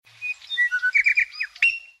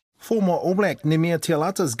Former All Black Nemia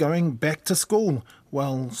Tialata is going back to school.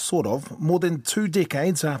 Well, sort of. More than 2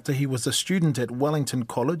 decades after he was a student at Wellington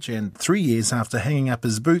College and 3 years after hanging up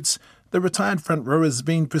his boots, the retired front rower has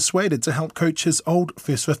been persuaded to help coach his old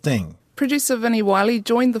First 15. Producer Vinnie Wiley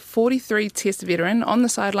joined the 43 Test veteran on the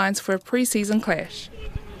sidelines for a pre-season clash.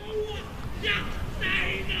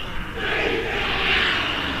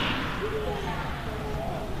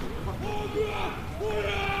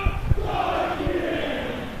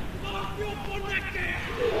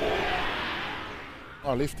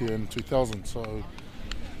 I left here in 2000, so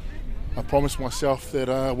I promised myself that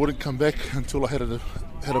I wouldn't come back until I had a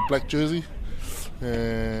black jersey,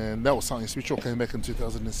 and that was something special. I came back in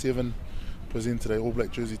 2007, presented an all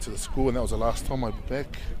black jersey to the school, and that was the last time I'd be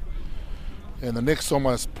back. And the next time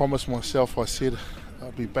I promised myself, I said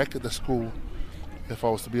I'd be back at the school if I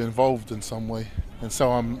was to be involved in some way. And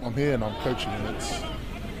so I'm here and I'm coaching, and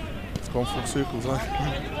it's gone full circles, eh?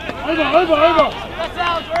 Over! That's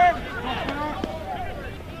out,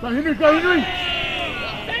 Go Henry!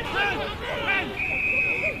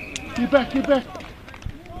 Get back!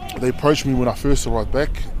 They approached me when I first arrived back.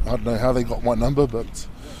 I don't know how they got my number, but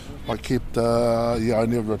I kept, I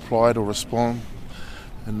never replied or respond.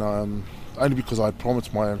 And only because I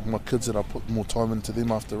promised my kids that I'd put more time into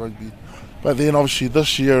them after rugby. But then obviously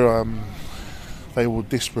this year they were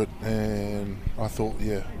desperate, and I thought,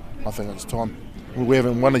 I think it's time. We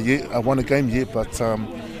haven't won a game yet, but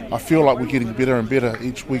I feel like we're getting better and better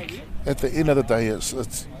each week. At the end of the day,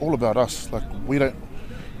 it's all about us. Like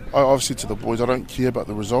I've said to the boys, I don't care about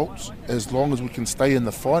the results. As long as we can stay in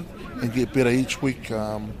the fight and get better each week,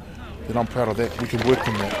 then I'm proud of that. We can work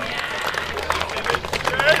on that.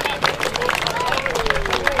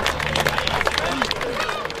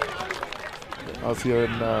 I was here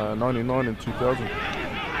in 99 and 2000.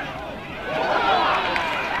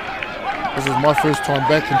 This is my first time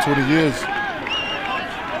back in 20 years.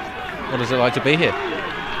 What is it like to be here?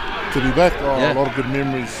 To be back, a lot of good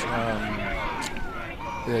memories.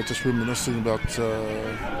 Just reminiscing about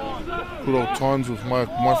good old times with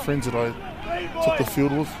my friends that I took the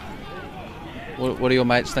field with. What do your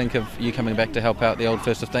mates think of you coming back to help out the old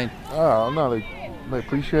First 15? No, they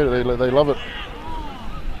appreciate it. They love it.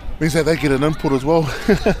 Means that they get an input as well.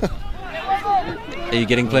 Are you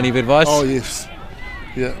getting plenty of advice? Oh yes,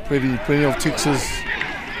 yeah, plenty of texts,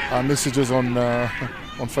 messages on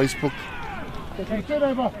Facebook. Turn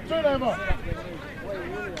over!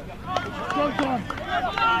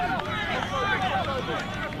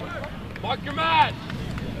 Mark your man!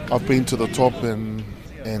 I've been to the top and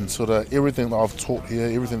sort of everything that I've taught here,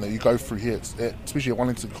 everything that you go through here, especially at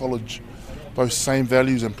Wellington College, those same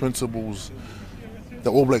values and principles,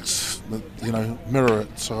 the All Blacks, mirror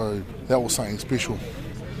it. So that was something special.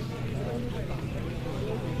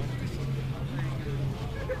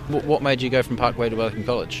 What made you go from Parkway to Wellington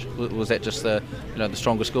College? Was that just the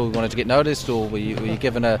stronger school you wanted to get noticed, or were you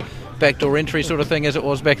given a backdoor entry sort of thing as it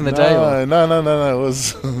was back in the day? No. It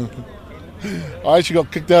was I actually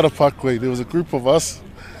got kicked out of Parkway. There was a group of us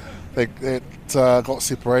that got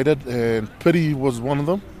separated, and Piri was one of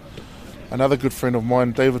them. Another good friend of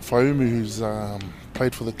mine, David Faumu, who's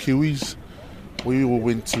played for the Kiwis. We all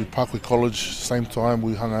went to Parkway College same time.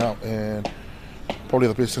 We hung out, and probably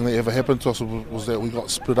the best thing that ever happened to us was that we got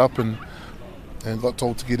split up and got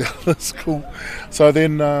told to get out of school. So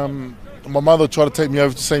then my mother tried to take me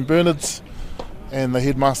over to St Bernard's, and the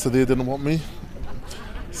headmaster there didn't want me.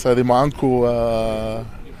 So then my uncle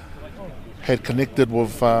had connected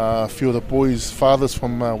with a few of the boys' fathers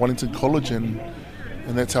from Wellington College, and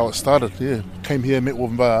that's how it started. Yeah, came here, met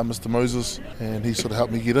with Mr. Moses, and he sort of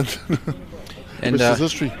helped me get in. And this is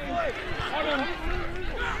history.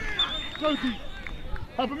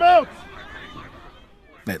 Help him out!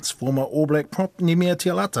 That's former All Black prop Nemia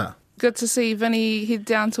Tialata. Good to see Vinnie head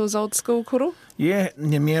down to his old school, Koro. Yeah,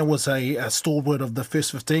 Nemia was a stalwart of the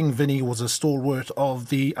First 15. Vinnie was a stalwart of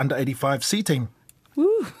the under 85 C team.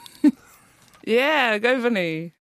 Woo! Yeah, go Vinnie.